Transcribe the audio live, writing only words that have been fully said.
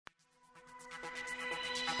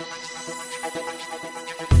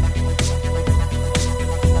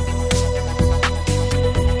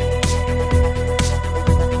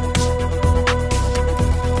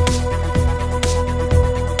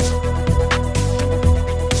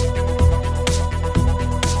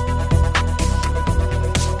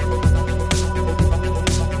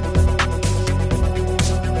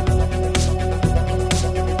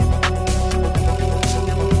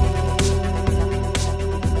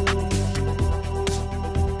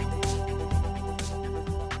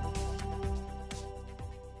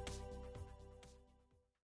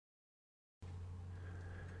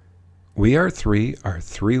We are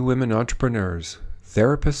three women entrepreneurs,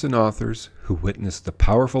 therapists and authors who witness the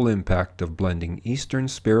powerful impact of blending Eastern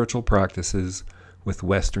spiritual practices with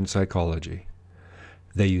Western psychology.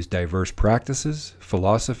 They use diverse practices,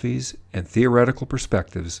 philosophies, and theoretical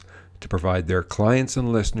perspectives to provide their clients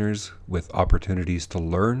and listeners with opportunities to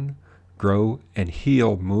learn, grow, and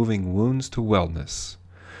heal moving wounds to wellness.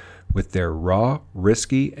 With their raw,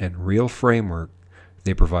 risky, and real framework,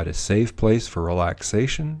 they provide a safe place for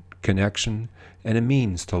relaxation, connection, and a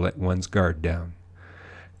means to let one's guard down.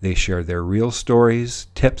 They share their real stories,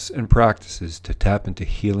 tips, and practices to tap into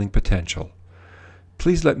healing potential.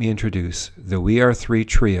 Please let me introduce the We Are Three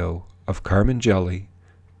trio of Carmen Jelly,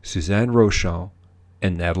 Suzanne Rochon,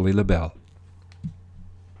 and Natalie LaBelle.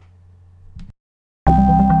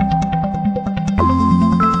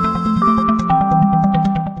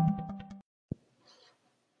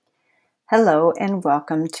 Hello and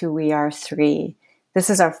welcome to We Are Three. This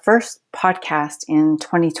is our first podcast in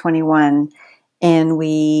 2021, and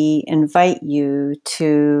we invite you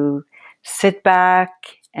to sit back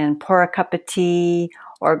and pour a cup of tea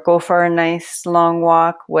or go for a nice long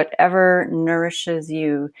walk, whatever nourishes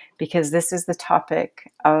you, because this is the topic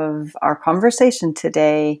of our conversation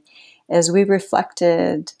today as we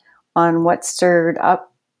reflected on what stirred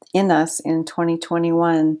up in us in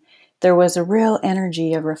 2021. There was a real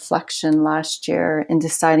energy of reflection last year in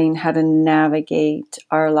deciding how to navigate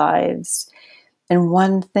our lives. And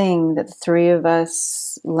one thing that the three of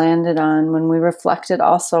us landed on when we reflected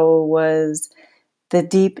also was the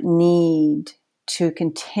deep need to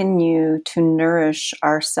continue to nourish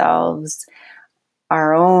ourselves,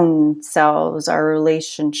 our own selves, our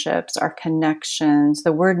relationships, our connections.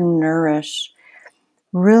 The word nourish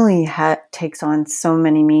really takes on so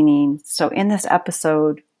many meanings. So in this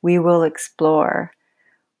episode, we will explore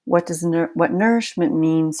what nourishment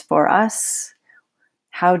means for us.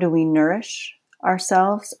 How do we nourish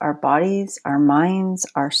ourselves, our bodies, our minds,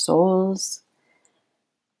 our souls?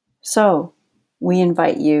 So we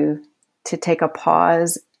invite you to take a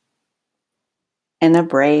pause and a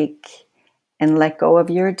break and let go of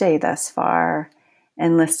your day thus far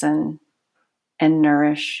and listen and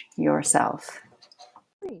nourish yourself.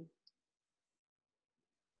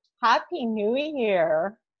 Happy New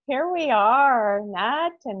Year. Here we are,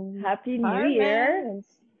 Nat and Happy New Carmen Year. and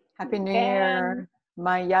Happy New Year,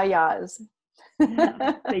 my yayas.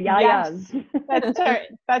 The yayas. Yes,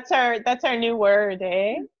 that's our new word,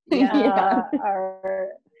 eh? Yeah.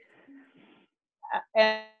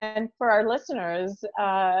 And for our listeners,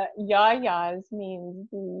 yayas means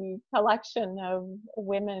the collection of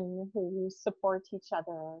women who support each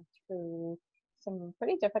other through some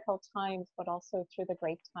pretty difficult times, but also through the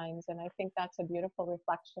great times. And I think that's a beautiful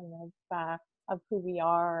reflection of who we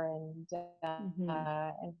are and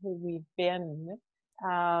who we've been.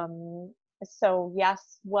 So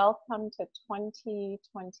yes, welcome to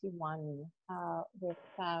 2021 with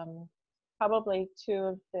probably two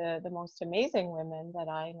of the most amazing women that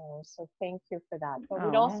I know. So thank you for that. But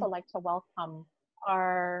we'd also like to welcome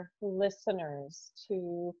our listeners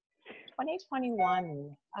to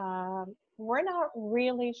 2021. We're not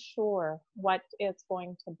really sure what it's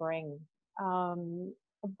going to bring,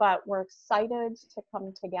 but we're excited to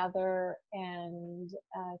come together and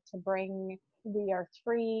to bring We Are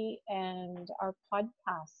Three and our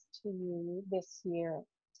podcast to you this year.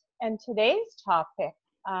 And today's topic,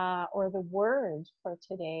 or the word for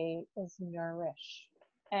today, is nourish.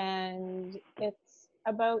 And it's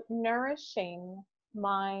about nourishing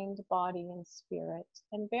mind, body, and spirit.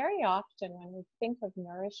 And very often when we think of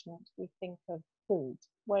nourishment, we think of food.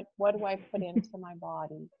 What do I put into my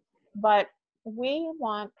body? But we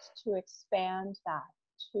want to expand that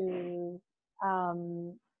to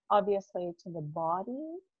obviously to the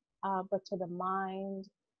body, but to the mind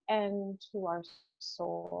and to our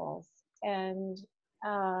souls. And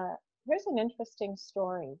here's an interesting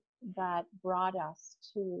story that brought us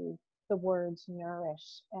to the words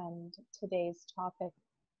nourish and today's topic.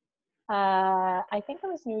 I think it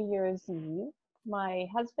was New Year's Eve. My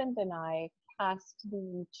husband and I cast the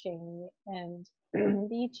I Ching, and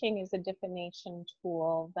the I Ching is a divination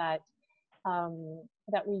tool that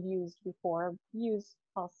we've used before,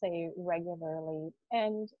 I'll say regularly,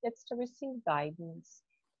 and it's to receive guidance.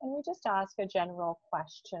 And we just ask a general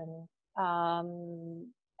question.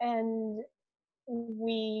 And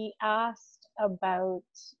we asked about,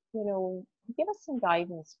 give us some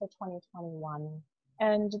guidance for 2021.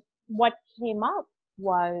 And what came up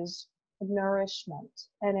was nourishment.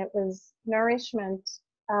 And it was nourishment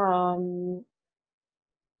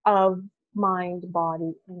of mind,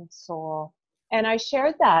 body, and soul. And I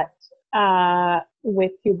shared that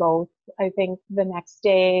with you both I think the next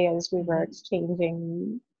day as we were Mhm.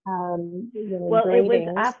 exchanging really Well, it was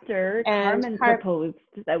greetings. after And Carmen proposed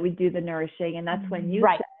that we do the nourishing, and that's when you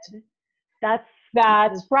right. said, "That's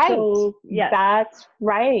That's right. so yes, That's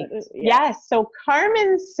right. yeah." Yes. So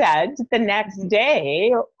Carmen said the next Mhm.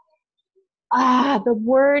 day, the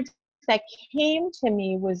word that came to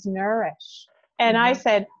me was nourish. And I Mhm.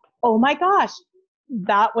 said, oh my gosh,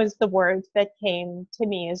 that was the word that came to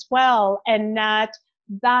me as well. And that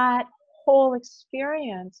whole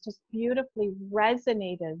experience just beautifully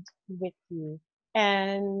resonated with you.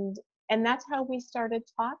 And and that's how we started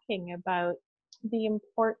talking about the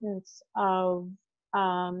importance of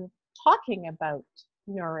talking about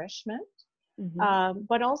nourishment, Mhm.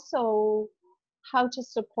 but also how to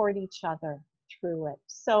support each other through it.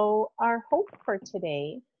 So, our hope for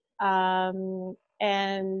today, and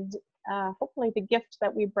hopefully the gift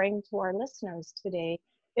that we bring to our listeners today,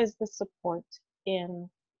 is the support in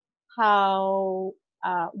how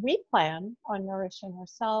we plan on nourishing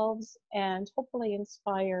ourselves and hopefully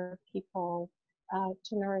inspire people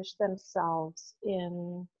to nourish themselves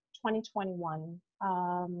in 2021,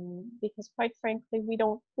 because quite frankly we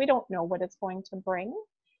don't know what it's going to bring,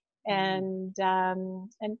 and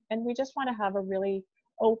we just want to have a really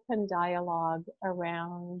open dialogue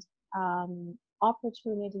around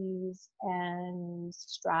opportunities and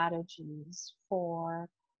strategies for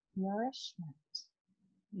nourishment.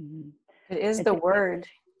 Mhm. It is I the think word.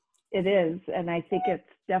 it is, and I think it's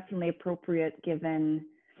definitely appropriate given,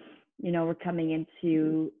 we're coming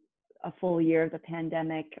into a full year of the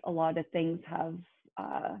pandemic. A lot of things have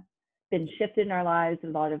been shifted in our lives. A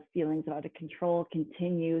lot of feelings out of control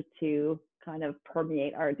continue to kind of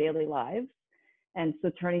permeate our daily lives. And so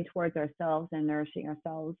turning towards ourselves and nourishing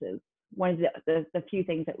ourselves is one of the few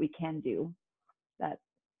things that we can do that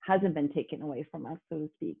hasn't been taken away from us, so to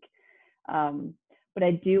speak. But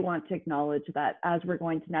I do want to acknowledge that as we're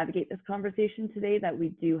going to navigate this conversation today, that we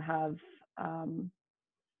do have,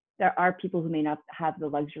 there are people who may not have the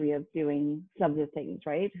luxury of doing some of the things,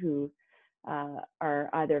 right? Who are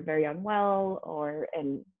either very unwell or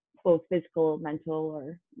in both physical, mental,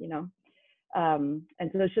 or, and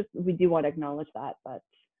so it's just, we do want to acknowledge that. But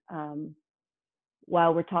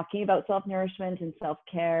while we're talking about self-nourishment and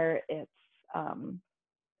self-care, it's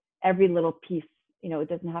every little piece, it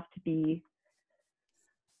doesn't have to be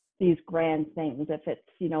these grand things. If it's,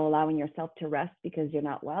 allowing yourself to rest because you're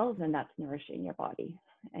not well, then that's nourishing your body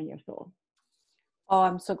and your soul. Oh,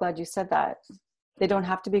 I'm so glad you said that. They don't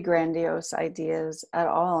have to be grandiose ideas at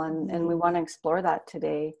all. And we want to explore that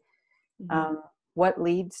today. Mm-hmm. What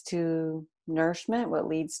leads to nourishment? What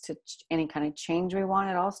leads to any kind of change we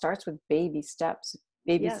want? It all starts with baby steps.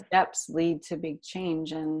 Baby steps lead to big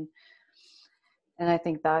change. And I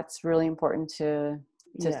think that's really important to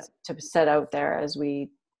set out there as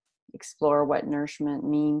we explore what nourishment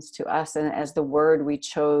means to us, and as the word we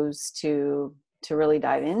chose to really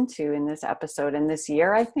dive into in this episode and this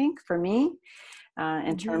year. I think for me,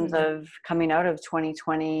 in terms of coming out of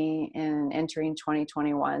 2020 and entering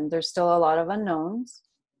 2021, there's still a lot of unknowns.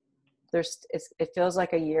 It feels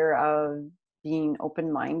like a year of being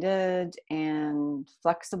open-minded and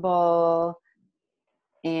flexible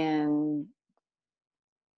and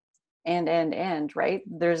right.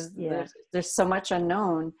 There's so much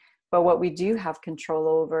unknown, but what we do have control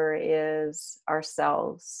over is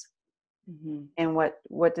ourselves. And what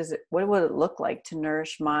would it look like to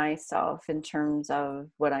nourish myself in terms of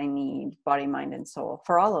what I need, body, mind, and soul,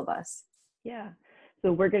 for all of us.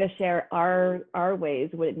 So we're going to share our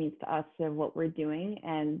ways, what it means to us and what we're doing,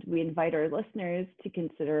 and we invite our listeners to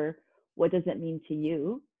consider, what does it mean to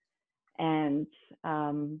you, and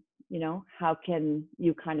how can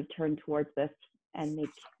you kind of turn towards this and make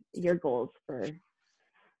your goals for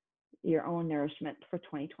your own nourishment for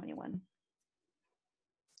 2021.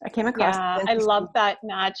 I came across. I love that,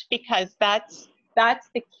 Naj, because that's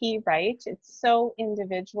the key, right? It's so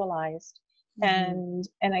individualized, and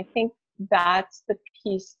I think that's the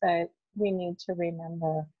piece that we need to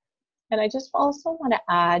remember. And I just also want to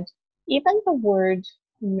add, even the word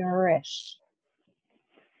nourish.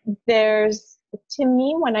 To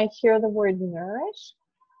me, when I hear the word nourish,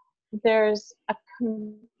 there's a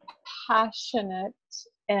compassionate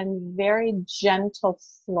and very gentle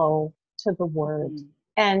flow to the word.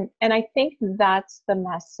 And I think that's the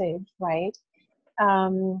message, right?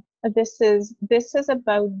 This is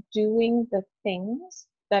about doing the things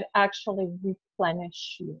that actually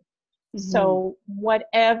replenish you. So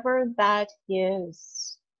whatever that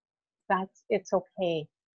is, it's okay.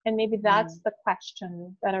 And maybe that's the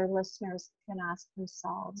question that our listeners can ask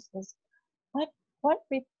themselves: is what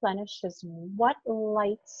replenishes me? What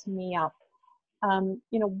lights me up?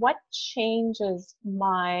 what changes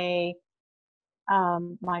my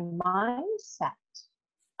my mindset?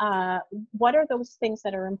 What are those things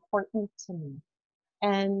that are important to me?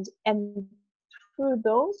 And through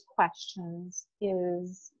those questions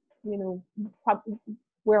is,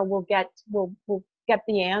 where we'll get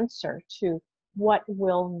the answer to what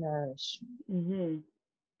will nourish me. Mm-hmm.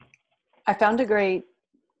 I found a great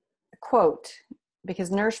quote,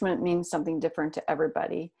 because nourishment means something different to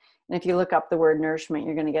everybody. And if you look up the word nourishment,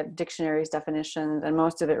 you're going to get dictionaries definitions, and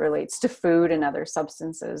most of it relates to food and other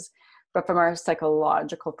substances. But from our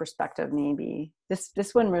psychological perspective, maybe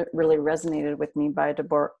this one really resonated with me, by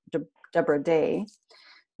Deborah Day.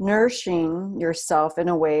 Nourishing yourself in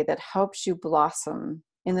a way that helps you blossom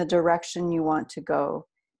in the direction you want to go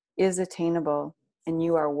is attainable, and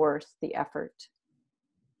you are worth the effort.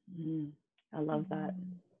 I love that.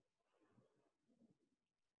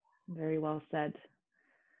 Very well said.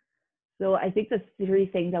 So I think the three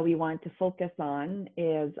things that we want to focus on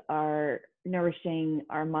is our nourishing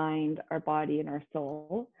our mind, our body, and our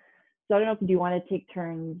soul. So I don't know, do you want to take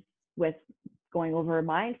turns with going over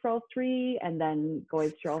mind for all three and then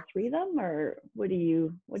going through all three of them, or what are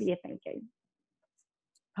you thinking?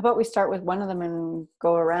 How about we start with one of them and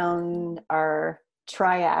go around our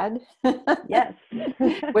triad? Yes.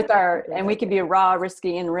 And we can be raw,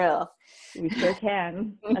 risky, and real. We sure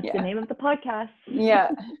can. That's the name of the podcast.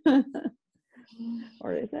 Yeah.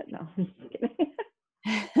 Or is it? No, I'm just kidding.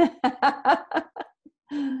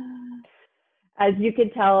 As you can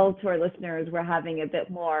tell to our listeners, we're having a bit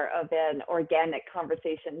more of an organic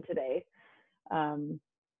conversation today.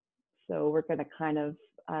 So we're going to kind of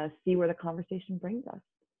see where the conversation brings us.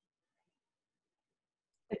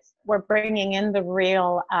 We're bringing in the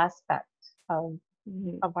real aspect of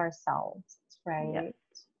ourselves, right? Yes.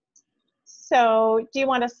 So do you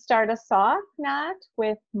want to start us off, Nat,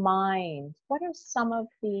 with mind? What are some of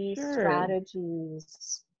the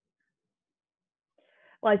strategies?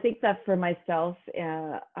 Well, I think that for myself,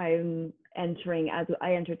 I'm entering, as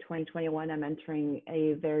I enter 2021, I'm entering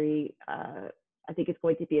a very, I think it's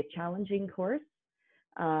going to be a challenging course.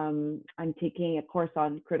 I'm taking a course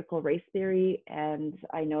on critical race theory, and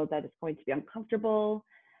I know that it's going to be uncomfortable,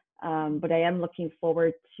 but I am looking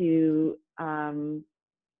forward to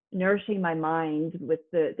nourishing my mind with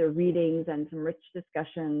the readings and some rich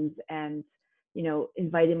discussions, and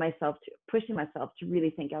pushing myself to really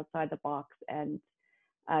think outside the box and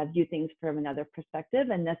view things from another perspective.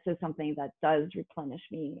 And this is something that does replenish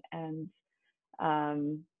me, and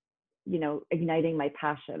igniting my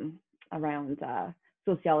passion around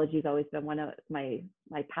sociology has always been one of my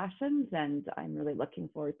passions, and I'm really looking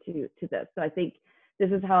forward to this. So I think this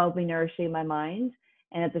is how I'll be nourishing my mind,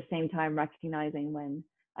 and at the same time recognizing when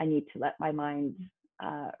I need to let my mind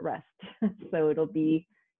rest. So it'll be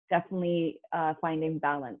definitely finding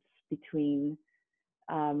balance between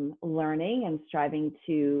learning and striving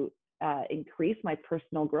to increase my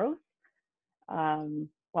personal growth,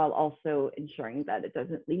 while also ensuring that it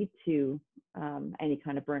doesn't lead to any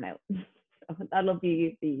kind of burnout. So that'll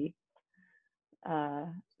be the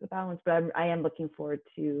balance. But I am looking forward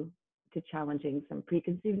to challenging some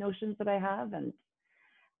preconceived notions that I have, and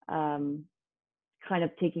kind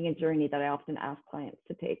of taking a journey that I often ask clients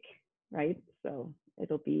to take, right? So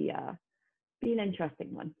it'll be an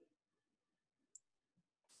interesting one.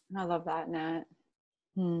 I love that, Nat.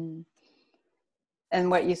 And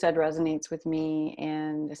what you said resonates with me,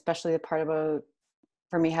 and especially the part about,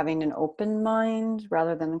 for me, having an open mind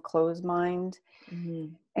rather than a closed mind,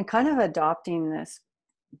 and kind of adopting this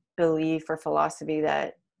belief or philosophy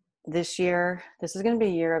that this is going to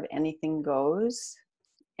be a year of anything goes.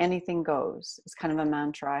 Anything goes. It's kind of a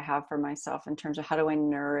mantra I have for myself in terms of how do I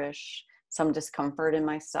nourish some discomfort in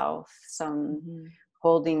myself, some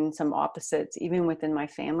holding some opposites, even within my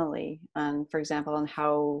family. And for example, on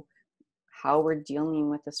how we're dealing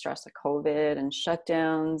with the stress of COVID and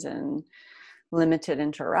shutdowns and limited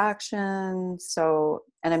interaction. So,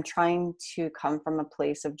 and I'm trying to come from a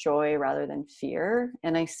place of joy rather than fear.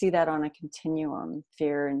 And I see that on a continuum,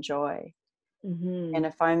 fear and joy. And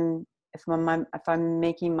if I'm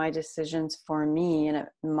making my decisions for me, and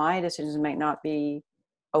my decisions might not be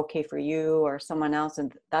okay for you or someone else,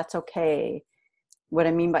 and that's okay. What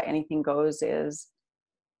I mean by anything goes is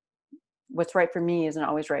what's right for me isn't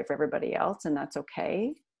always right for everybody else, and that's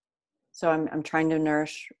okay. So I'm trying to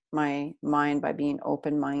nourish my mind by being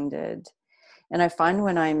open-minded. And I find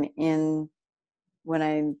when I'm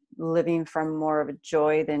living from more of a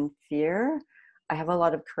joy than fear, I have a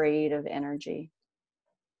lot of creative energy.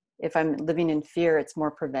 If I'm living in fear, it's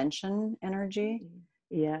more prevention energy.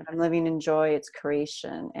 Yeah. If I'm living in joy, it's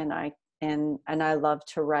creation. And I and I love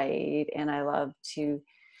to write, and I love to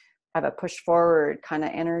have a push forward kind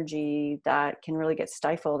of energy that can really get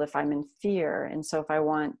stifled if I'm in fear. And so if I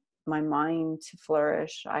want my mind to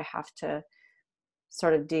flourish, I have to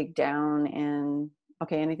sort of dig down and,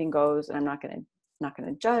 okay, anything goes, and I'm not going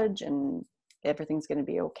to judge, and everything's going to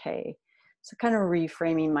be okay. So kind of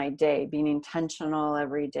reframing my day, being intentional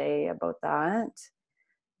every day about that.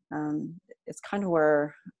 It's kind of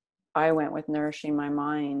where I went with nourishing my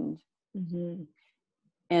mind. Mm-hmm.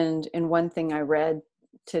 And one thing I read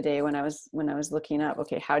today when I was looking up,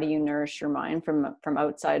 okay, how do you nourish your mind from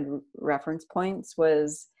outside reference points,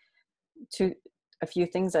 was a few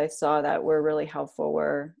things I saw that were really helpful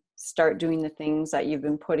were start doing the things that you've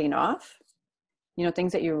been putting off.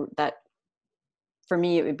 Things that for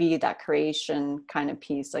me, it would be that creation kind of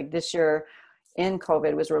piece. Like this year in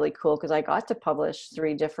COVID was really cool because I got to publish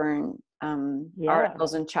 3 different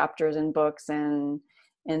articles and chapters and books. And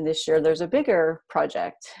this year there's a bigger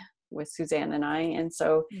project with Suzanne and I. And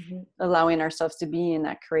so allowing ourselves to be in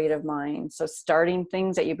that creative mind. So starting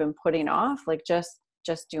things that you've been putting off, like just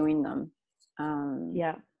doing them.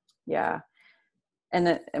 Yeah.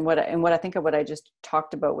 And what I think of what I just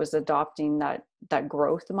talked about was adopting that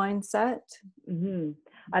growth mindset. Mm-hmm.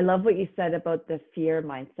 I love what you said about the fear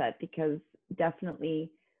mindset, because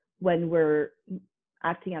definitely when we're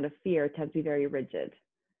acting out of fear, it tends to be very rigid,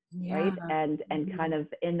 right? And kind of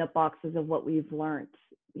in the boxes of what we've learned,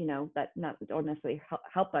 that don't necessarily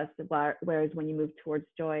help us. Whereas when you move towards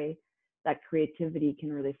joy, that creativity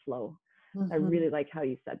can really flow. I really like how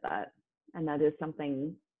you said that, and that is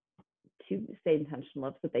something to stay intentional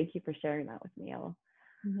of. So thank you for sharing that with me, Ella.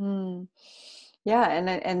 Yeah,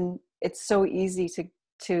 and it's so easy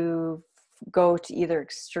to go to either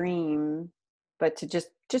extreme, but to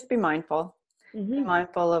just be mindful. Be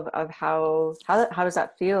mindful of how does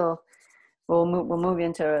that feel. We'll move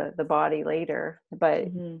into the body later, but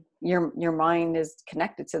your mind is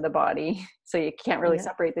connected to the body, so you can't really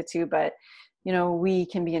separate the two. But we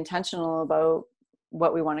can be intentional about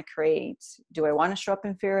what we want to create. Do I want to show up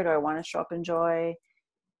in fear? Do I want to show up in joy?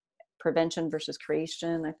 Prevention versus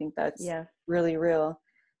creation. I think that's really real.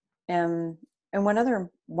 And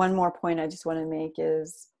one more point I just want to make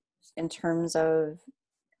is, in terms of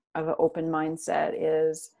an open mindset,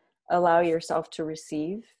 is allow yourself to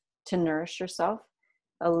receive, to nourish yourself,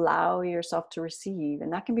 allow yourself to receive.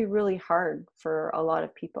 And that can be really hard for a lot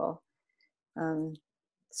of people.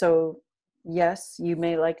 So yes, you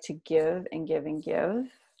may like to give and give and give,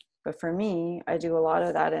 but for me, I do a lot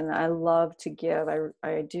of that, and I love to give.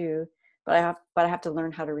 I do, but I have to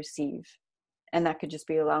learn how to receive. And that could just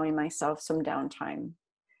be allowing myself some downtime,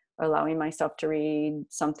 allowing myself to read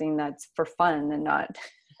something that's for fun and not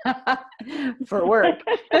for work,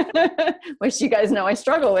 which you guys know I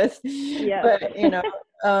struggle with. But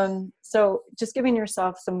so just giving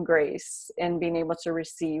yourself some grace and being able to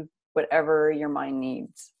receive whatever your mind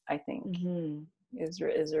needs, I think is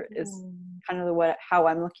kind of how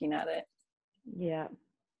I'm looking at it. Yeah.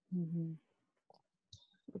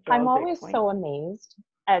 I'm always so amazed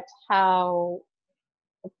at how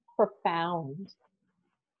profound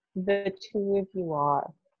the two of you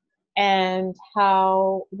are, and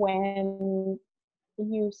how when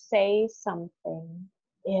you say something,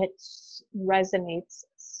 it resonates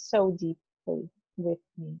so deeply with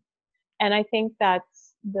me. And I think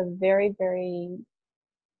that's the very, very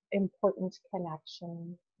important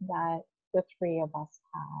connection that the 3 of us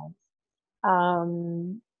have.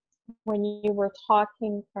 When you were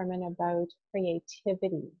talking, Carmen, about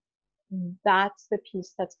creativity, that's the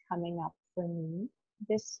piece that's coming up for me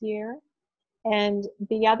this year. And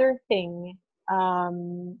the other thing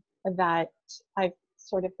that I've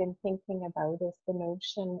sort of been thinking about is the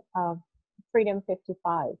notion of Freedom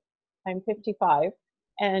 55. I'm 55,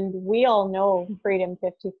 and we all know Freedom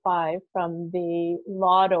 55 from the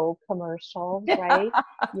Lotto commercial, right?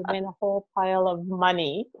 You win a whole pile of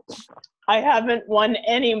money. I haven't won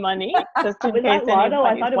any money, just in case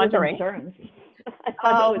anybody's wondering.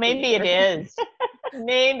 Oh, maybe it is.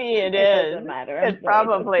 Maybe it is. Doesn't matter. It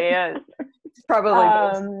probably is. It's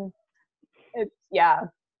probably it's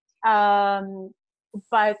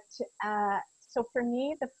but so for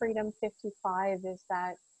me, the Freedom 55 is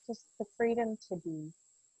that just the freedom to be.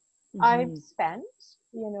 I've spent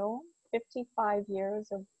 55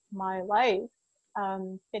 years of my life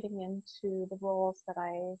fitting into the roles that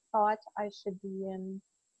I thought I should be in,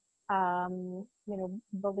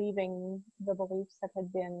 believing the beliefs that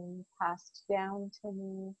had been passed down to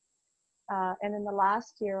me. And in the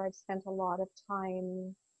last year, I've spent a lot of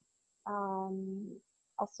time,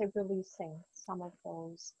 I'll say, releasing some of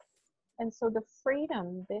those. And so the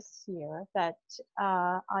freedom this year that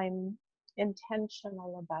I'm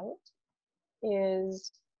intentional about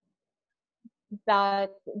is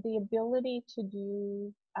that the ability to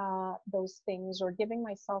do those things, or giving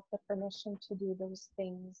myself the permission to do those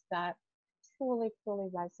things that truly, truly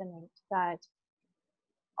resonate, that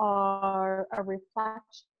are a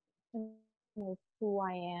reflection of who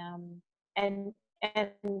I am, and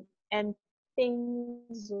and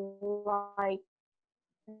things like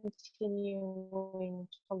continuing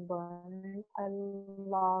to learn. I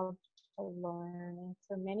love to learn, and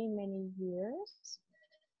for many, many years,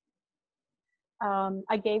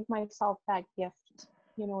 I gave myself that gift,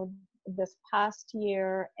 this past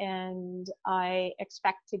year, and I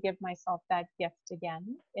expect to give myself that gift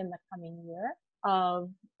again in the coming year of,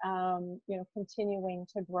 continuing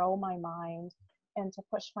to grow my mind and to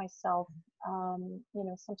push myself,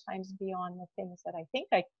 sometimes beyond the things that I think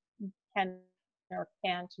I can or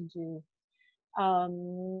can't do.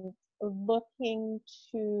 Looking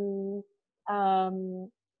to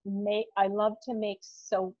I love to make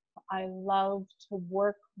soap. I love to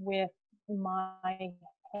work with my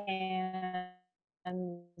hands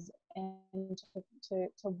and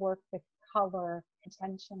to work with color,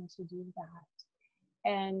 intention to do that.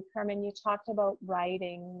 And Carmen, you talked about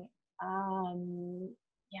writing.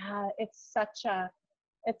 Yeah, it's such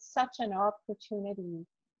an opportunity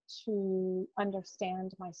to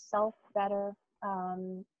understand myself better,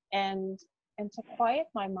 and to quiet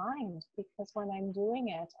my mind, because when I'm doing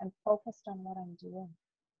it, I'm focused on what I'm doing.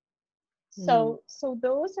 So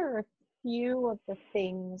those are a few of the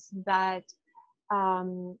things that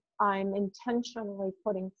I'm intentionally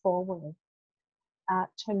putting forward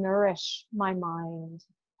to nourish my mind.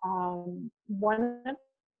 One of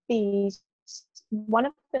the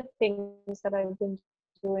things that I've been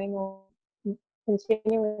doing, or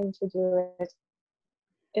continuing to do it,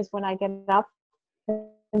 is when I get up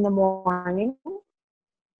in the morning,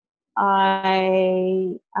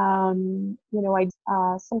 I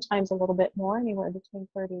sometimes a little bit more, anywhere between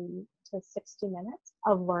 30 to 60 minutes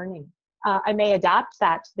of learning. I may adapt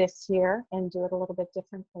that this year and do it a little bit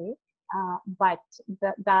differently, but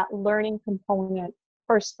that learning component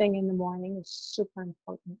first thing in the morning is super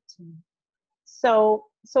important to me. So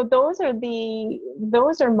those are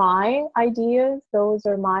my ideas. Those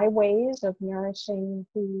are my ways of nourishing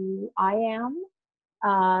who I am,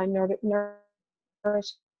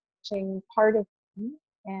 nourishing part of me,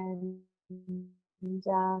 and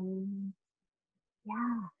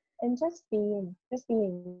and just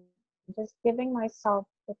giving myself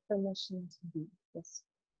the permission to be this.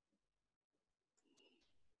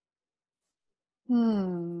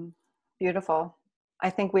 Beautiful. I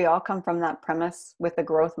think we all come from that premise with a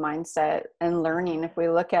growth mindset and learning. If we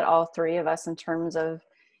look at all three of us in terms of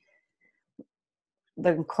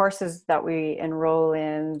the courses that we enroll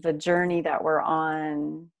in, the journey that we're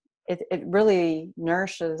on, it really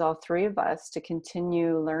nourishes all three of us to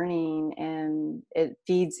continue learning, and it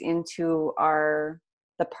feeds into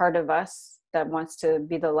the part of us that wants to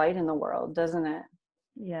be the light in the world, doesn't it?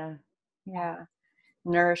 Yeah.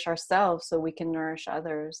 Nourish ourselves so we can nourish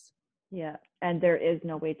others. Yeah, and there is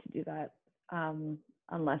no way to do that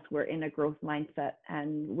unless we're in a growth mindset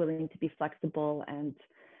and willing to be flexible and,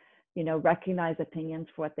 recognize opinions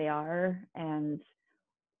for what they are, and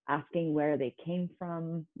asking where they came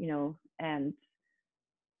from, and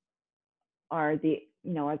are they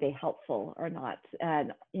helpful or not?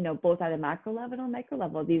 And, both at a macro level and micro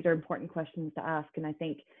level, these are important questions to ask. And I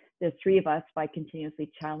think the three of us, by continuously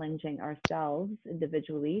challenging ourselves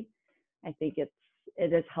individually, I think it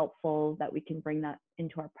is helpful that we can bring that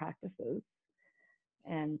into our practices.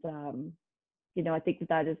 And, I think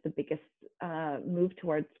that is the biggest move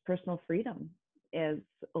towards personal freedom, is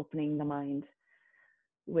opening the mind,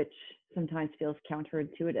 which sometimes feels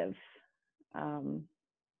counterintuitive.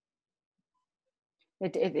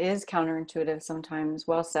 It is counterintuitive sometimes.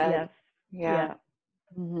 Well said. Yes. Yeah.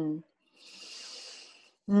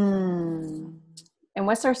 And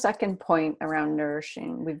what's our second point around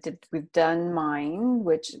nourishing? We've done mind,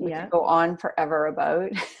 which we could go on forever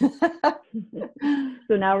about.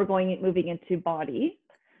 So now we're moving into body.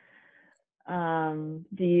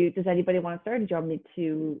 Does anybody want to start, or do you want me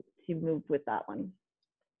to move with that one?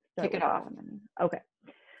 Kick it off. Okay.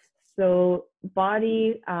 So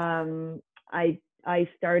body, I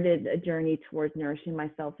started a journey towards nourishing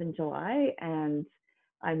myself in July, and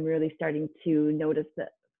I'm really starting to notice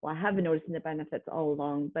that. Well, I have been noticing the benefits all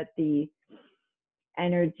along, but the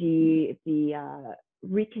energy, the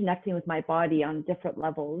reconnecting with my body on different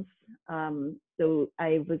levels. So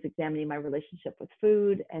I was examining my relationship with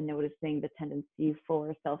food and noticing the tendency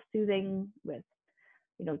for self-soothing with,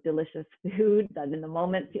 delicious food that in the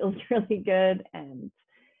moment feels really good, and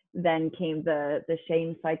then came the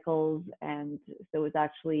shame cycles, and so it was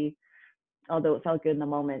actually, although it felt good in the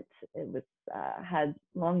moment, it was had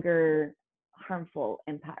longer harmful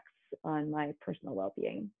impacts on my personal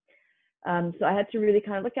well-being. So I had to really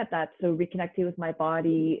kind of look at that. So reconnecting with my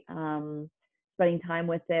body, spending time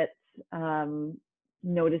with it,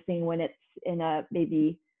 noticing when it's in a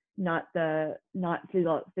maybe not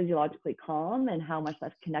physiologically calm, and how much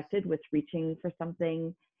that's connected with reaching for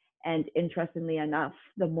something. And interestingly enough,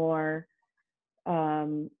 the more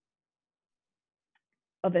of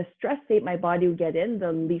a stress state my body would get in,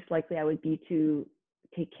 the least likely I would be to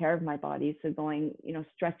take care of my body. So going,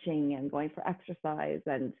 stretching and going for exercise,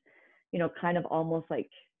 and, kind of almost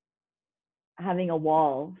like having a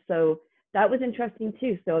wall. So that was interesting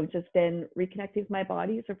too. So I've just been reconnecting with my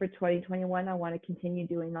body. So for 2021, I want to continue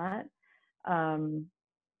doing that.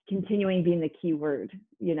 Continuing being the key word,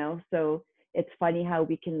 so it's funny how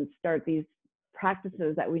we can start these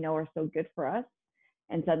practices that we know are so good for us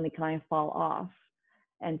and suddenly kind of fall off.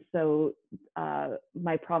 And so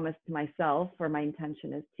my promise to myself, or my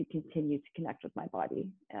intention, is to continue to connect with my body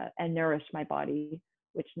and nourish my body,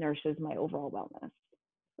 which nourishes my overall wellness.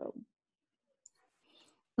 So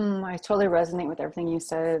I totally resonate with everything you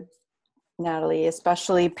said, Natalie,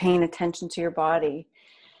 especially paying attention to your body.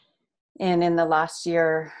 And in the last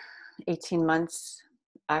year, 18 months,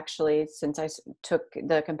 actually, since I took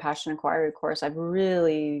the Compassion Inquiry course, I've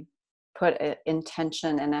really put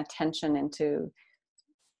intention and attention into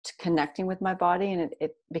connecting with my body. And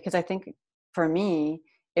it because I think for me,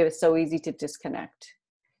 it was so easy to disconnect,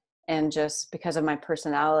 and just because of my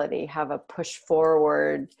personality, have a push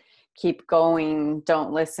forward, keep going,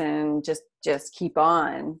 don't listen, just keep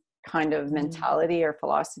on kind of mentality or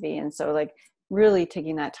philosophy. And so like really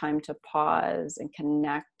taking that time to pause and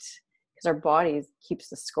connect, because our body keeps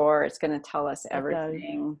the score. It's going to tell us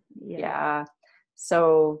everything. Yeah.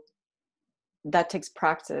 So that takes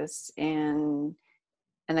practice, and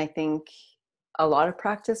I think a lot of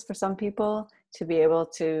practice for some people to be able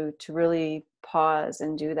to really pause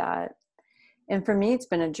and do that. And for me, it's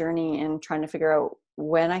been a journey in trying to figure out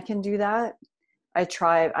when I can do that. I've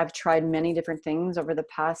tried many different things over the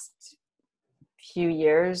past few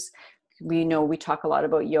years. We talk a lot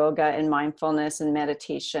about yoga and mindfulness and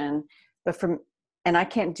meditation, and I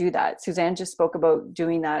can't do that. Suzanne just spoke about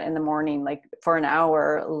doing that in the morning, like for an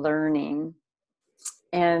hour, learning.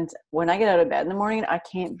 And when I get out of bed in the morning, I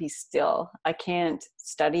can't be still. I can't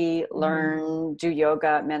study, learn, do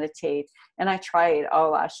yoga, meditate. And I tried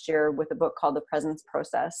all last year with a book called The Presence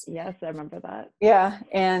Process. Yes, I remember that. Yeah.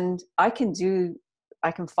 And I can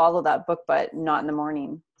follow that book, but not in the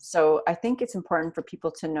morning. So I think it's important for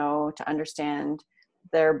people to understand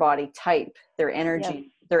their body type, their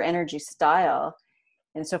energy, their energy style.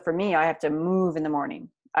 And so for me, I have to move in the morning.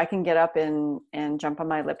 I can get up and jump on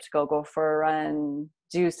my elliptical, go for a run,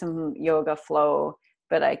 do some yoga flow,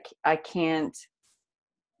 but I can't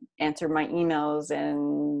answer my emails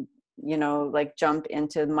and, like jump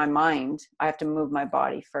into my mind. I have to move my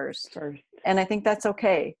body first. And I think that's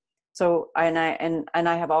okay. So, and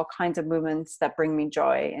I have all kinds of movements that bring me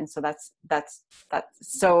joy. And so that's,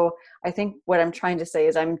 so I think what I'm trying to say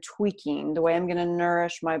is I'm tweaking the way I'm going to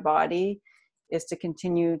nourish my body is to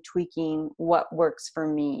continue tweaking what works for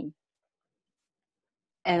me.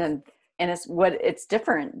 And it's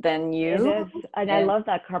different than you. It is. And I love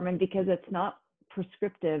that, Carmen, because it's not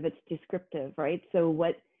prescriptive, it's descriptive, right?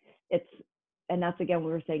 So and that's again,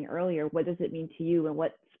 we were saying earlier, what does it mean to you, and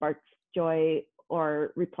what sparks joy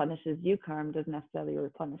or replenishes you, Carmen, doesn't necessarily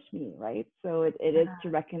replenish me, right? So it is to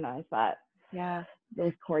recognize that,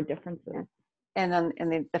 those core differences. Yeah. And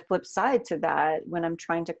then the flip side to that, when I'm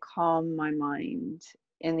trying to calm my mind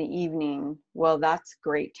in the evening, well, that's a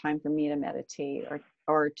great time for me to meditate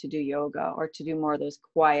or to do yoga or to do more of those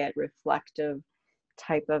quiet, reflective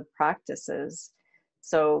type of practices.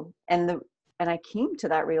 So, and I came to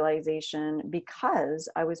that realization because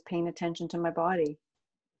I was paying attention to my body.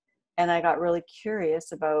 And I got really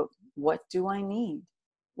curious about, what do I need?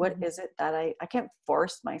 What is it that I can't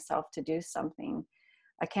force myself to do something.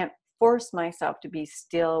 I can't force myself to be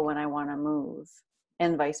still when I want to move,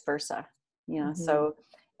 and vice versa. So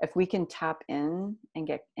if we can tap in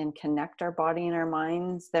and connect our body and our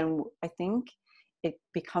minds, then I think it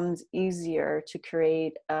becomes easier to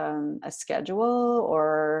create a schedule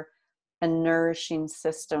or a nourishing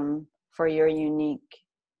system for your unique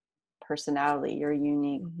personality, your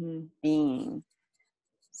unique being.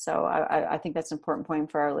 So I think that's an important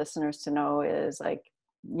point for our listeners to know is like,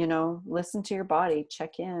 listen to your body,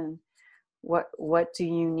 check in. What do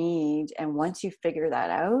you need? And once you figure that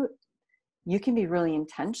out, you can be really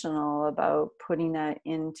intentional about putting that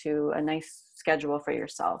into a nice schedule for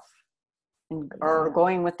yourself, and, or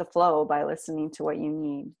going with the flow by listening to what you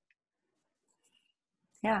need.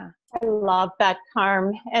 Yeah. I love that,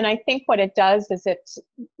 Carm. And I think what it does is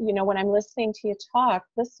when I'm listening to you talk,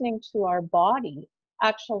 listening to our body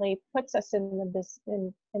actually puts us in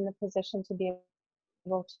the position to be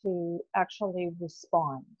able to actually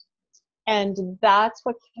respond. And that's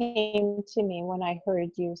what came to me when I heard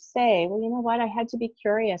you say, well, you know what, I had to be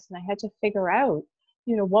curious and I had to figure out,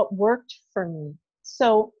 what worked for me.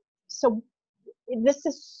 So this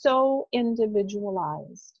is so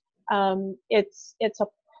individualized. It's a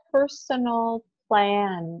personal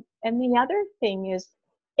plan. And the other thing is,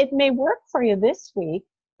 it may work for you this week,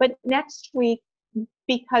 but next week,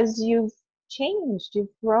 because you've changed,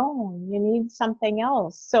 you've grown, you need something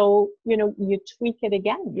else. So, you tweak it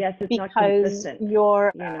again. Yes, it's because not consistent,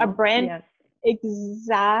 you're a brand. Yes.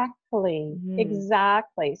 Exactly. Mm-hmm.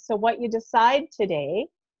 Exactly. So what you decide today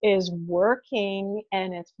is working,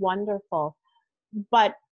 and it's wonderful.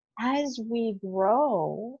 But as we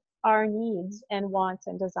grow, our needs and wants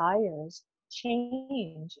and desires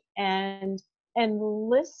change, and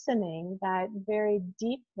listening, that very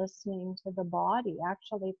deep listening to the body,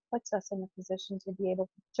 actually puts us in a position to be able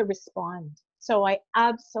to respond. So I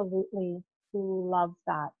absolutely love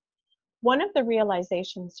that. One of the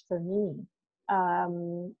realizations for me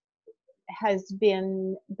has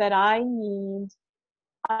been that I need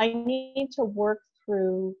to work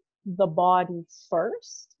through the body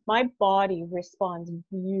first. My body responds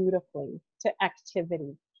beautifully to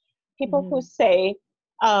activity. People who say,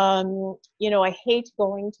 I hate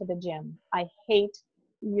going to the gym. I hate,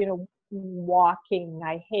 walking.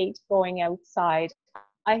 I hate going outside.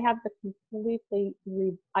 I have a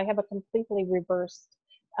completely reversed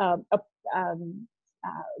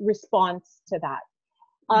response to that.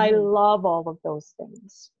 I love all of those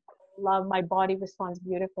things. My body responds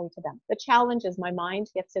beautifully to them. The challenge is my mind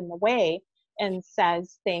gets in the way and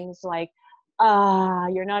says things like,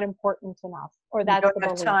 you're not important enough, or that's the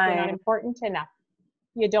belief, you're not important enough.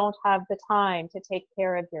 You don't have the time to take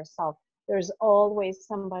care of yourself. There's always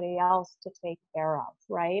somebody else to take care of,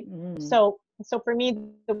 right? So for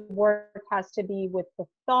me, the work has to be with the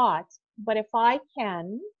thoughts. But if I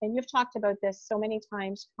can, and you've talked about this so many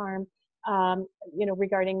times, Carm,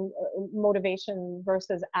 regarding motivation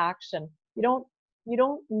versus action. You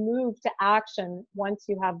don't move to action once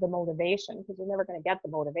you have the motivation, because you're never going to get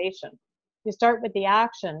the motivation. You start with the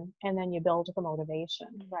action, and then you build the motivation,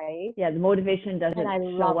 right? Yeah, the motivation doesn't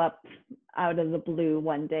show up out of the blue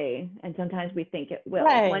one day, and sometimes we think it will.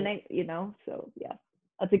 Right. So yeah,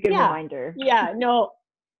 that's a good reminder. Yeah, no,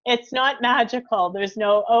 it's not magical. There's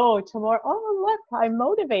no, tomorrow, look, I'm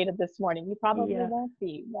motivated this morning. You probably won't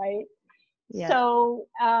be, right? Yeah. So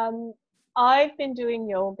I've been doing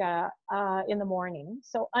yoga in the morning.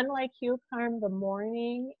 So unlike you, Carm, the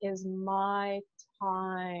morning is my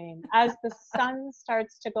time. As the sun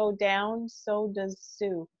starts to go down, so does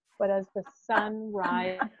Sue. But as the sun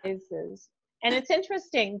rises, and it's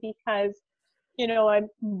interesting because, I'm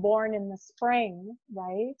born in the spring,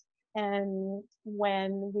 right? And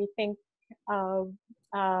when we think of,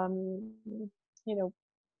 and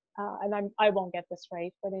I won't get this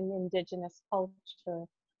right, but in Indigenous culture,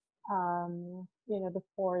 the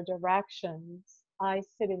 4 directions, I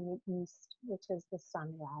sit in the east, which is the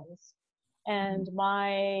sunrise. And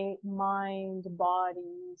my mind,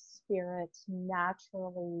 body, spirit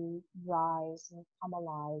naturally rise and come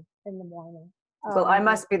alive in the morning. Well, I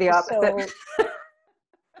must be the opposite.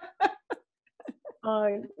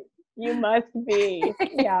 You must be.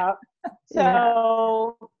 Yeah.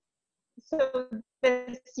 So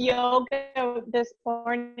this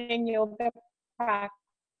morning yoga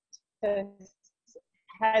practice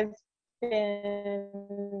has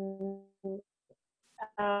been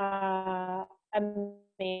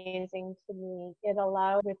amazing to me. It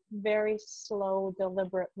allowed with very slow,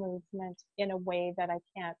 deliberate movement in a way that I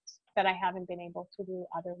haven't been able to do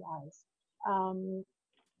otherwise. And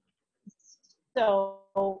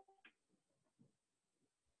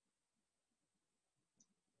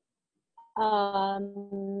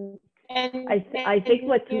I think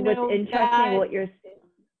what's interesting, what you're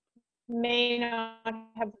may not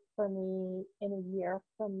have for me in a year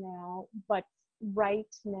from now, but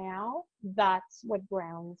right now, that's what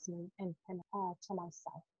grounds me and to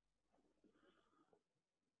myself.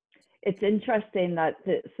 It's interesting that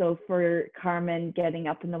so for Carmen, getting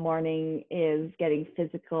up in the morning is getting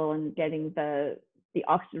physical and getting the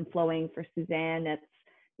oxygen flowing. For Suzanne, it's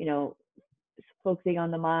focusing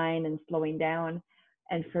on the mind and slowing down.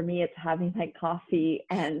 And for me, it's having my coffee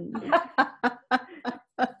and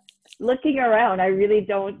looking around. I really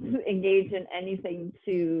don't engage in anything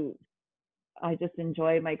I just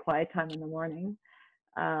enjoy my quiet time in the morning.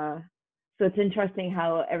 So it's interesting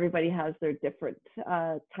how everybody has their different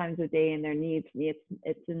times of day and their needs. For me,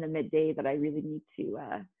 it's in the midday that I really need to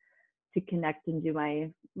connect and do my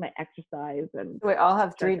exercise, and We all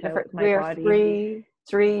have three different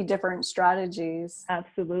strategies.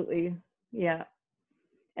 Absolutely. Yeah.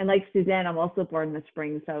 And like Suzanne, I'm also born in the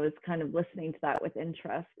spring, so I was kind of listening to that with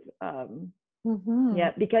interest.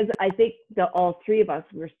 Yeah, because I think that all three of us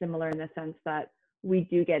were similar in the sense that we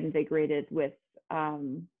do get invigorated with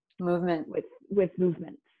movement. With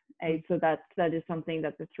movement. Right? So that is something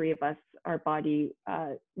that the three of us, our body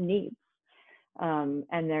needs.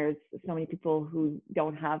 And there's so many people who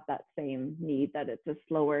don't have that same need, that it's a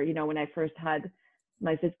slower, when I first had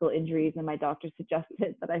my physical injuries and my doctor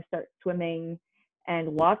suggested that I start swimming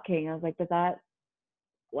and walking, I was like, but that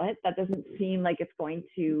doesn't seem like it's going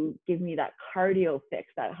to give me that cardio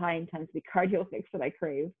fix, that high intensity cardio fix that I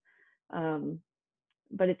crave.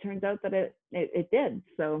 But it turns out that it did.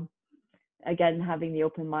 So again, having the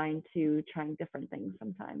open mind to trying different things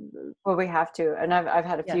sometimes is, well, we have to. And I've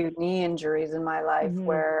had a few knee injuries in my life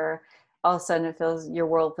where all of a sudden your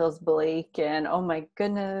world feels bleak and, oh my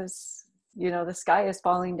goodness, the sky is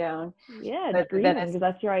falling down. Yeah, it's grieving because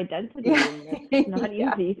that's your identity. Yeah. And it's not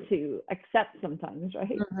easy to accept sometimes,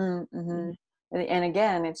 right? And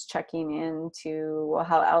again, it's checking into, well,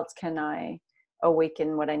 how else can I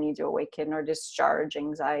awaken what I need to awaken, or discharge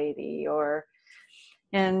anxiety,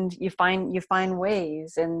 and you find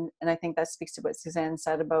ways. And I think that speaks to what Suzanne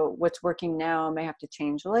said about what's working now may have to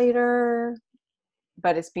change later,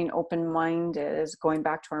 but it's being open-minded, is going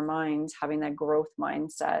back to our minds, having that growth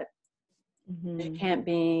mindset. You can't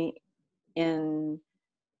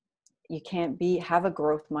have a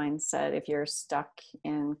growth mindset if you're stuck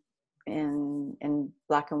in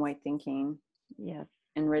black and white thinking. Yes.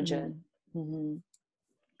 And rigid.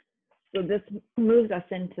 So this moves us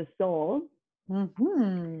into soul.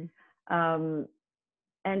 And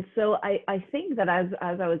so I think that as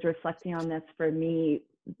I was reflecting on this, for me,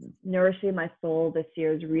 nourishing my soul this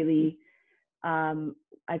year is really,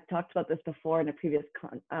 I've talked about this before in a previous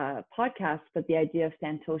podcast, but the idea of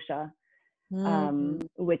Santosha,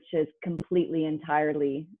 which is completely,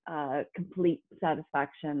 entirely, complete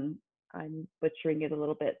satisfaction. I'm butchering it a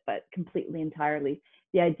little bit, but completely, entirely.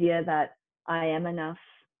 The idea that I am enough,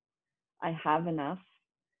 I have enough,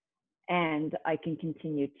 and I can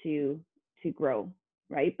continue to grow,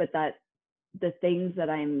 right? But that the things that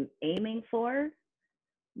I'm aiming for,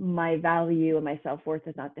 my value and my self-worth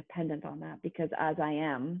is not dependent on that, because as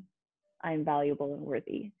I'm valuable and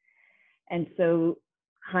worthy. And so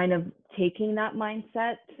kind of taking that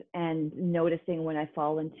mindset and noticing when I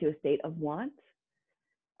fall into a state of want,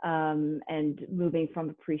 and moving from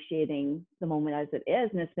appreciating the moment as it is.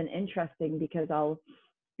 And it's been interesting because I'll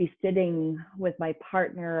be sitting with my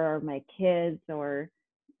partner or my kids, or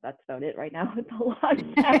that's about it right now with the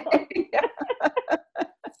lockdown.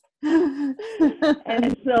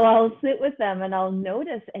 And so I'll sit with them and I'll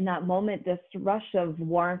notice in that moment this rush of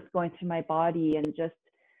warmth going through my body, and just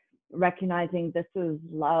recognizing this is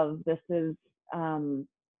love, this is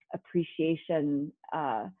appreciation.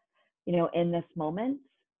 In this moment,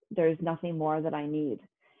 there's nothing more that I need.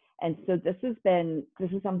 And so this is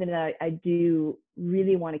something that I do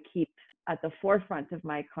really want to keep at the forefront of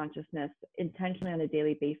my consciousness, intentionally on a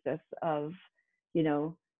daily basis, of,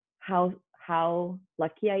 how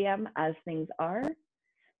lucky I am as things are.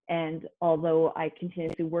 And although I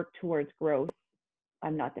continue to work towards growth,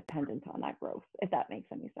 I'm not dependent on that growth, if that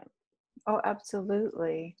makes any sense. Oh,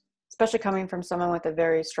 absolutely. Especially coming from someone with a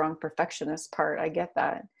very strong perfectionist part. I get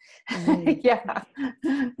that.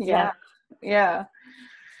 Yeah.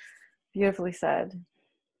 Beautifully said.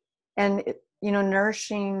 And,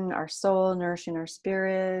 nourishing our soul, nourishing our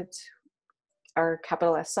spirit, our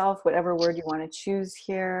capital S self, whatever word you want to choose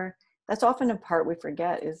here, that's often a part we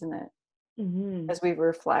forget, isn't it? As we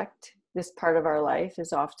reflect, this part of our life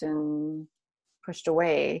is often pushed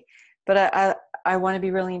away. But I want to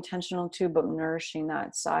be really intentional too about nourishing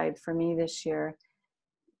that side for me this year.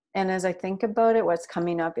 And as I think about it, what's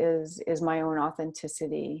coming up is my own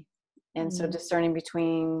authenticity. And so discerning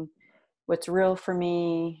between what's real for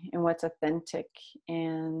me and what's authentic.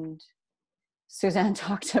 And Suzanne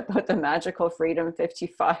talked about the magical freedom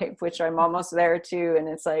 55, which I'm almost there too. And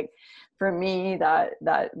it's like, for me,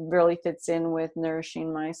 that really fits in with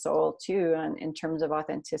nourishing my soul too, and in terms of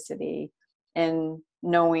authenticity, and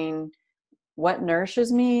knowing what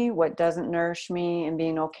nourishes me, what doesn't nourish me, and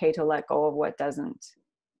being okay to let go of what doesn't.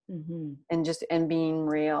 And being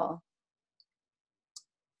real.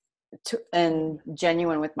 and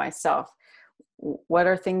genuine with myself. What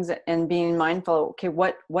are things and being mindful, okay,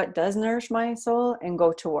 what does nourish my soul, and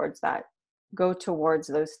go towards that, go towards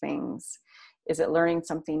those things. Is it learning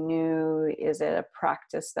something new? Is it a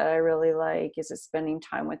practice that I really like? Is it spending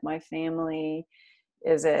time with my family?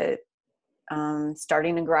 Is it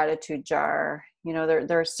starting a gratitude jar? You know,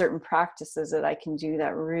 there are certain practices that I can do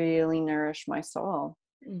that really nourish my soul.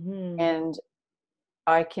 And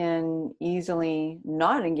I can easily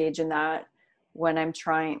not engage in that when I'm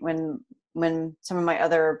trying, when some of my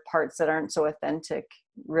other parts that aren't so authentic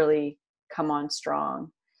really come on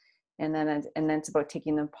strong. And then it's about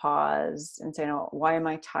taking the pause and saying, oh, why am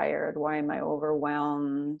I tired? Why am I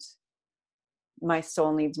overwhelmed? My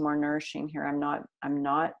soul needs more nourishing here. I'm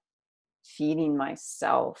not feeding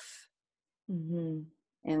myself. And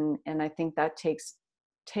I think that takes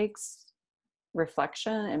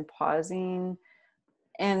reflection and pausing,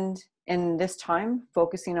 and in this time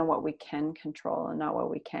focusing on what we can control and not what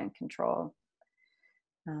we can't control.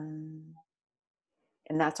 And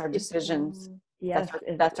that's our decisions. Yes,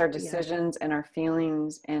 that's our decisions and our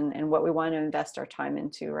feelings and what we want to invest our time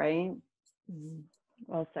into, right?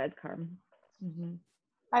 Well said, Carm.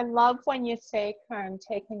 I love when you say, Carm,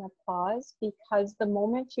 taking a pause, because the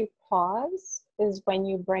moment you pause is when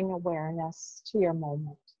you bring awareness to your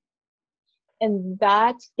moment. And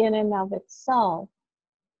that in and of itself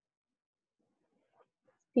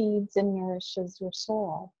feeds and nourishes your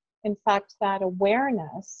soul. In fact, that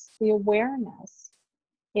awareness, the awareness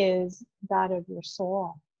is that of your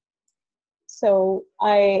soul. So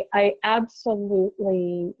I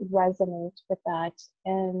absolutely resonate with that.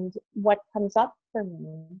 And what comes up for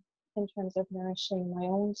me in terms of nourishing my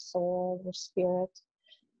own soul or spirit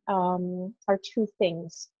are two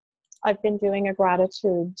things. I've been doing a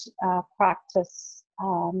gratitude practice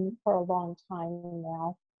for a long time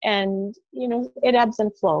now. And, you know, it ebbs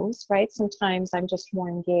and flows, right? Sometimes I'm just more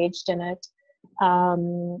engaged in it.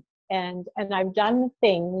 And I've done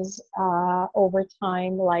things over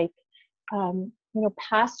time, like, you know,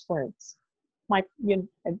 passwords. I'm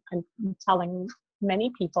telling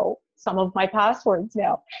many people some of my passwords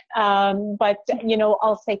now. But, you know,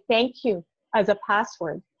 I'll say thank you as a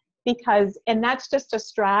password, because, and that's just a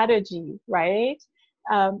strategy, right?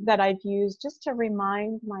 That I've used just to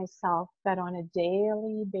remind myself that on a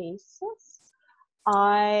daily basis,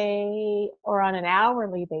 or on an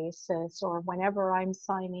hourly basis, or whenever I'm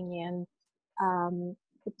signing in,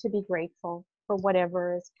 to be grateful for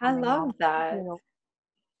whatever is coming up. I love that. You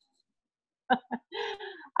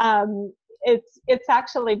know, it's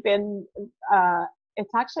actually been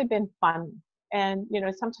fun, and you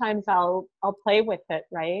know, sometimes I'll play with it,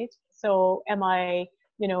 right? So am I,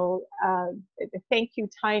 you know, thank you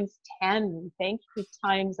times 10, thank you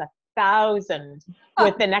times 1,000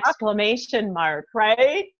 with an exclamation mark,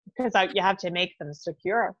 right? Because you have to make them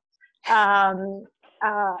secure. That's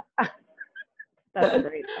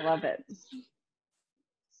great. I love it.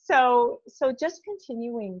 So just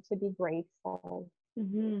continuing to be grateful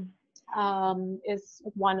is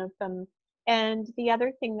one of them. And the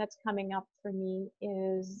other thing that's coming up for me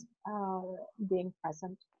is being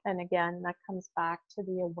present. And again, that comes back to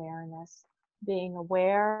the awareness, being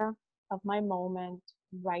aware of my moment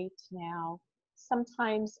right now.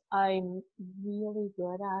 Sometimes I'm really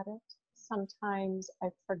good at it. Sometimes I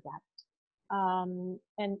forget.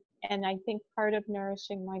 And I think part of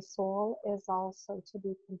nourishing my soul is also to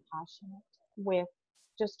be compassionate with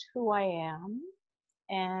just who I am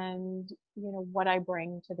and, you know, what I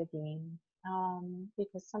bring to the game.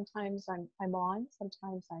 Because sometimes I'm on,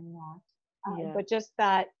 sometimes I'm not. But just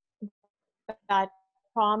that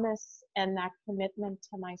promise and that commitment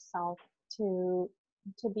to myself to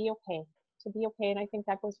be okay. To be okay. And I think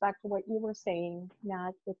that goes back to what you were saying,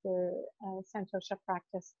 Nat, with the Santosha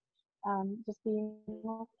practice. Just being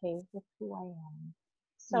okay with who I am.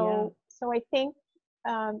 So I think,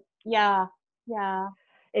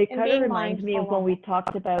 It kind of reminds me of when we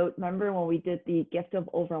talked about, remember when we did the gift of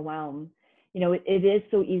overwhelm? You know, it is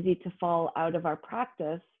so easy to fall out of our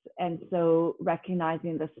practice. And so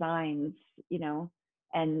recognizing the signs, you know,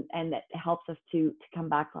 and it helps us to come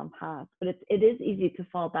back on path. But it is easy to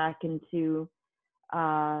fall back into,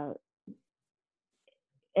 and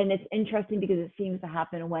it's interesting because it seems to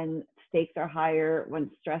happen when stakes are higher,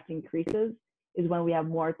 when stress increases, is when we have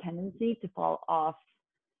more tendency to fall off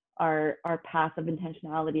our path of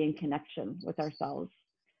intentionality and connection with ourselves.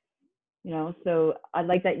 You know, so I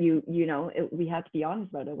like that we have to be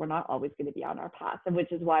honest about it. We're not always going to be on our path, and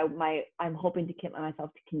which is why I'm hoping to commit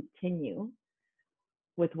myself to continue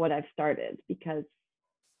with what I've started, because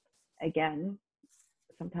again,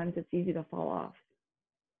 sometimes it's easy to fall off.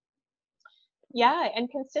 Yeah, and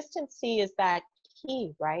consistency is that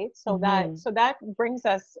key, right? So Mm-hmm. that brings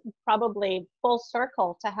us probably full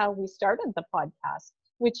circle to how we started the podcast,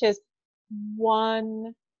 which is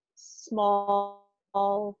one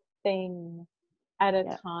small thing at a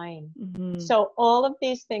Yeah. time. Mm-hmm. So all of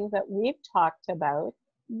these things that we've talked about,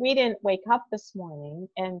 we didn't wake up this morning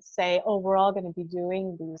and say, oh, we're all going to be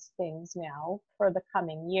doing these things now for the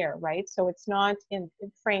coming year, right? So it's not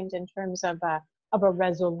framed in terms of a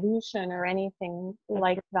resolution or anything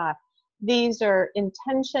like that. These are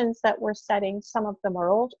intentions that we're setting. Some of them are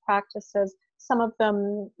old practices. Some of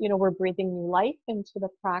them, we're breathing new life into the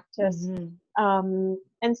practice. Mm-hmm.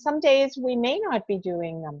 And some days we may not be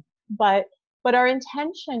doing them, but our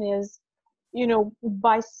intention is,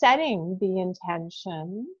 by setting the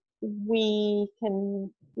intention, we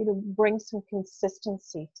can, bring some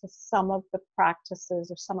consistency to some of the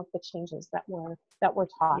practices or some of the changes that we're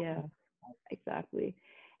talking. Yeah, exactly.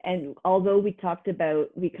 And although we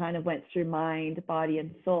kind of went through mind, body,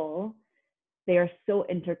 and soul, they are so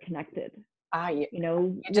interconnected. You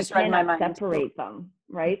We just read my cannot mind. separate them,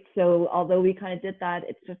 right? So although we kind of did that,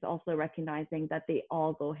 it's just also recognizing that they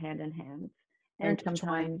all go hand in hand. And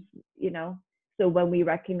sometimes, so when we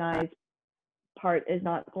recognize part is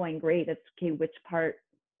not going great, it's okay, which part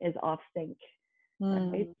is off sync,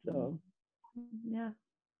 right? So yeah.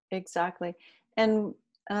 Exactly. And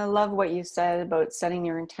I love what you said about setting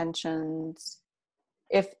your intentions.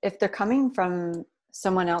 If they're coming from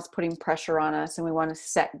someone else putting pressure on us and we want to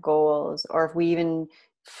set goals, or if we even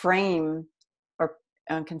frame or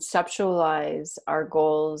conceptualize our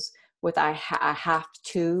goals with I have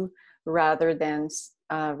to, rather than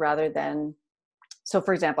so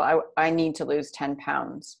for example, I need to lose 10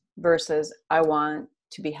 pounds versus I want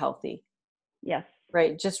to be healthy. Yes.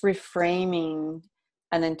 Right. Just reframing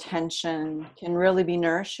an intention can really be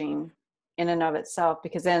nourishing in and of itself,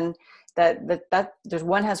 because then that there's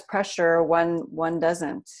one has pressure, one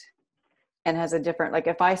doesn't, and has a different, like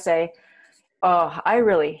if I say, oh, I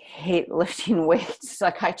really hate lifting weights,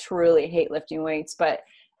 like I truly hate lifting weights, but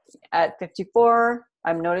at 54,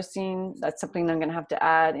 I'm noticing that's something I'm going to have to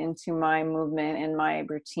add into my movement and my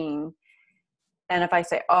routine. And if I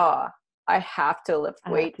say, oh, I have to lift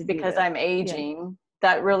weights because I'm aging,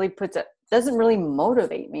 that really doesn't really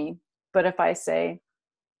motivate me. But if I say,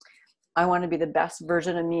 I want to be the best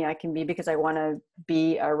version of me I can be because I want to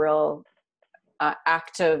be a real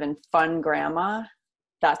active and fun grandma,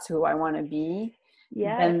 that's who I want to be.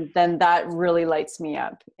 Then that really lights me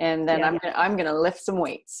up. And then I'm going to lift some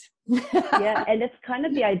weights. Yeah. And it's kind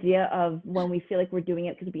of the idea of when we feel like we're doing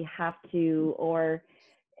it because we have to, or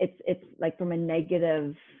it's like from a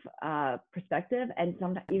negative perspective. And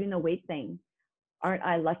sometimes even the weight thing, aren't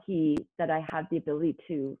I lucky that I have the ability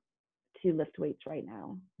to lift weights right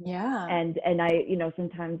now? Yeah. And I,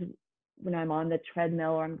 sometimes when I'm on the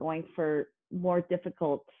treadmill or I'm going for more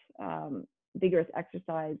difficult, vigorous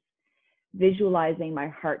exercise, visualizing my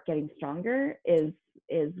heart getting stronger is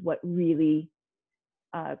what really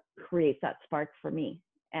creates that spark for me,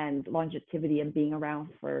 and longevity and being around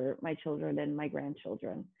for my children and my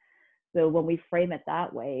grandchildren. So when we frame it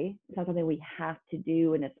that way, it's not something we have to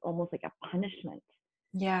do, and it's almost like a punishment.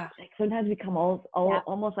 Yeah. Like sometimes we come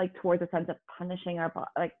almost like towards a sense of punishing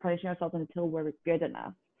ourselves until we're good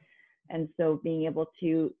enough. And so being able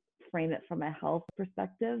to frame it from a health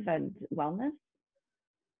perspective and wellness,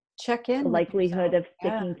 check in, the likelihood of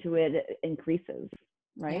sticking to it increases,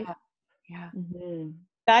 right? Yeah. Mm-hmm.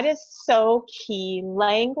 That is so key.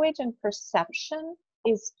 Language and perception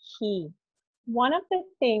is key. One of the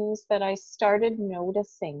things that I started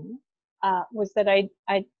noticing was that I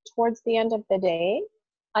towards the end of the day,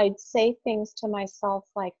 I'd say things to myself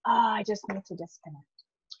like, oh, I just need to disconnect.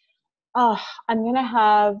 Oh, I'm going to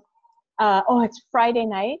have, it's Friday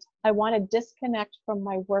night. I want to disconnect from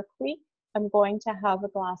my work week. I'm going to have a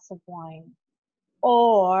glass of wine.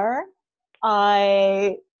 Or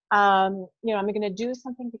I'm going to do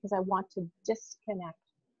something because I want to disconnect.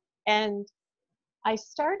 And I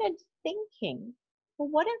started thinking, well,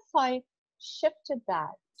 what if I shifted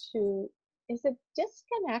that to, is it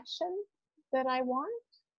disconnection that I want,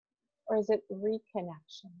 or is it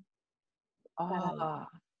reconnection that I want?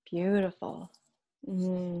 Beautiful.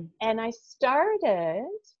 Mm-hmm. And I started,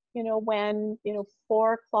 when,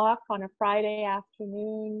 4:00 on a Friday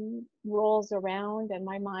afternoon rolls around and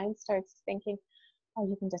my mind starts thinking, oh,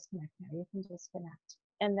 you can disconnect now, you can disconnect.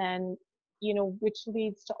 And then, which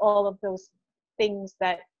leads to all of those things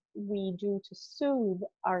that we do to soothe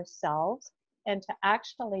ourselves and to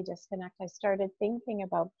actually disconnect. I started thinking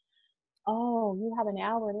about, oh, you have an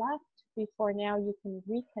hour left before now you can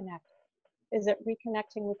reconnect. Is it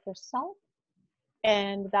reconnecting with yourself?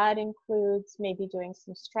 And that includes maybe doing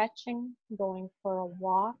some stretching, going for a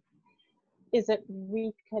walk. Is it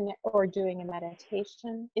or doing a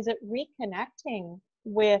meditation? Is it reconnecting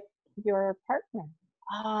with your partner?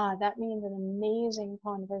 That means an amazing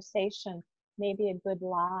conversation, maybe a good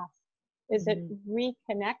laugh. Is it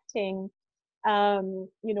reconnecting,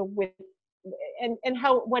 with, and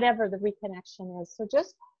how, whatever the reconnection is. So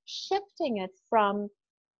just shifting it from,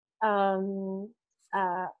 I'll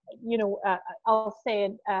say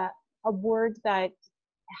a word that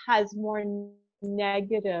has more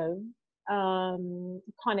negative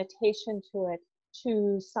connotation to it,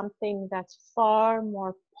 to something that's far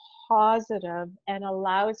more positive and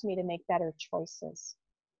allows me to make better choices.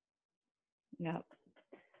 Yeah.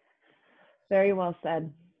 Very well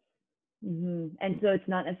said. And so it's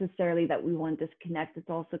not necessarily that we want to disconnect, it's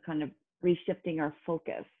also kind of reshifting our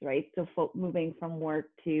focus, right? So moving from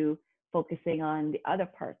work to focusing on the other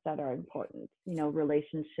parts that are important,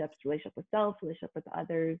 relationships, relationship with self, relationship with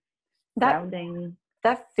others, grounding.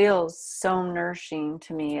 That feels so nourishing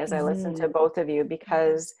to me as I listen to both of you,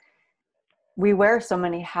 because we wear so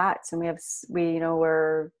many hats, and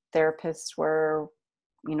we're therapists,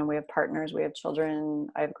 we have partners, we have children,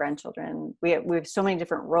 I have grandchildren, we have so many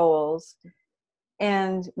different roles,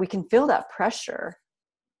 and we can feel that pressure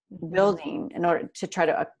building in order to try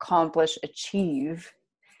to achieve.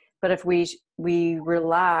 But if we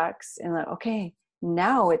relax and like, okay,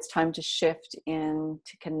 now it's time to shift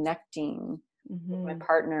into connecting with my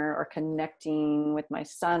partner, or connecting with my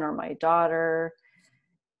son or my daughter,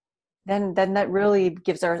 then that really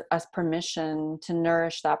gives us permission to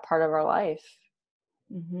nourish that part of our life.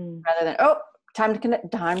 Rather than,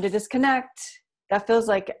 time to disconnect. That feels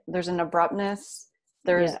like there's an abruptness.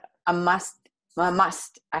 There's a must,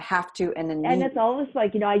 I have to, and then it's always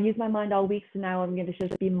like, I use my mind all week, so now I'm going to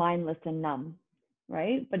just be mindless and numb,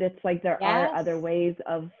 right? But it's like there are other ways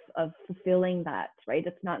of fulfilling that, right?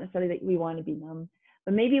 It's not necessarily that we want to be numb,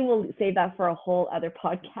 but maybe we'll save that for a whole other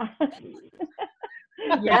podcast.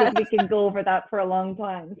 I think we can go over that for a long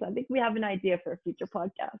time. So I think we have an idea for a future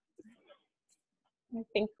podcast. I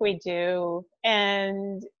think we do.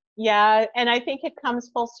 And I think it comes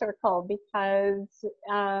full circle, because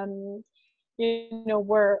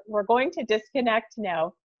we're going to disconnect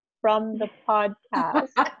now from the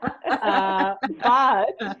podcast,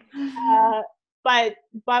 but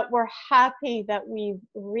we're happy that we've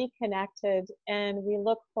reconnected, and we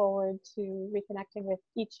look forward to reconnecting with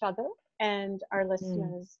each other and our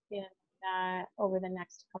listeners in over the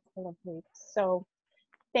next couple of weeks. So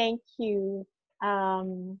thank you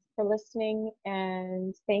for listening,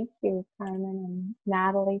 and thank you, Carmen and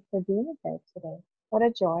Natalie, for being here today. What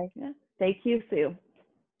a joy. Yeah. Thank you, Sue.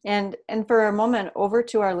 And for a moment, over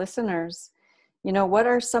to our listeners, what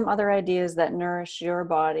are some other ideas that nourish your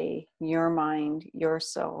body, your mind, your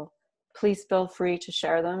soul? Please feel free to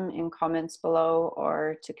share them in comments below,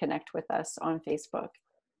 or to connect with us on Facebook.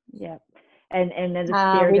 Yeah. And then there's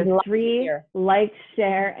 3: like,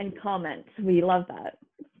 share, and comment. We love that.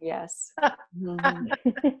 Yes.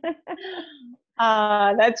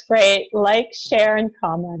 That's great. Like, share, and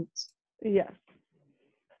comment. Yes.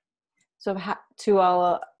 So to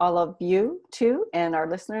all of you too, and our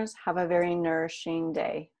listeners, have a very nourishing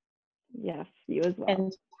day. Yes, you as well.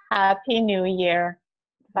 And Happy New Year.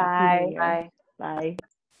 Bye. New Year. Bye.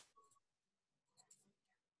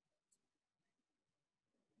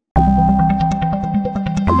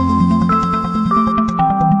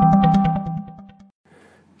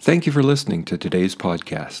 Thank you for listening to today's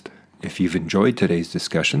podcast. If you've enjoyed today's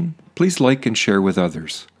discussion, please like and share with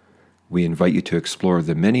others. We invite you to explore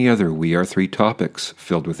the many other We Are Three topics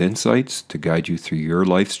filled with insights to guide you through your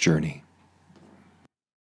life's journey.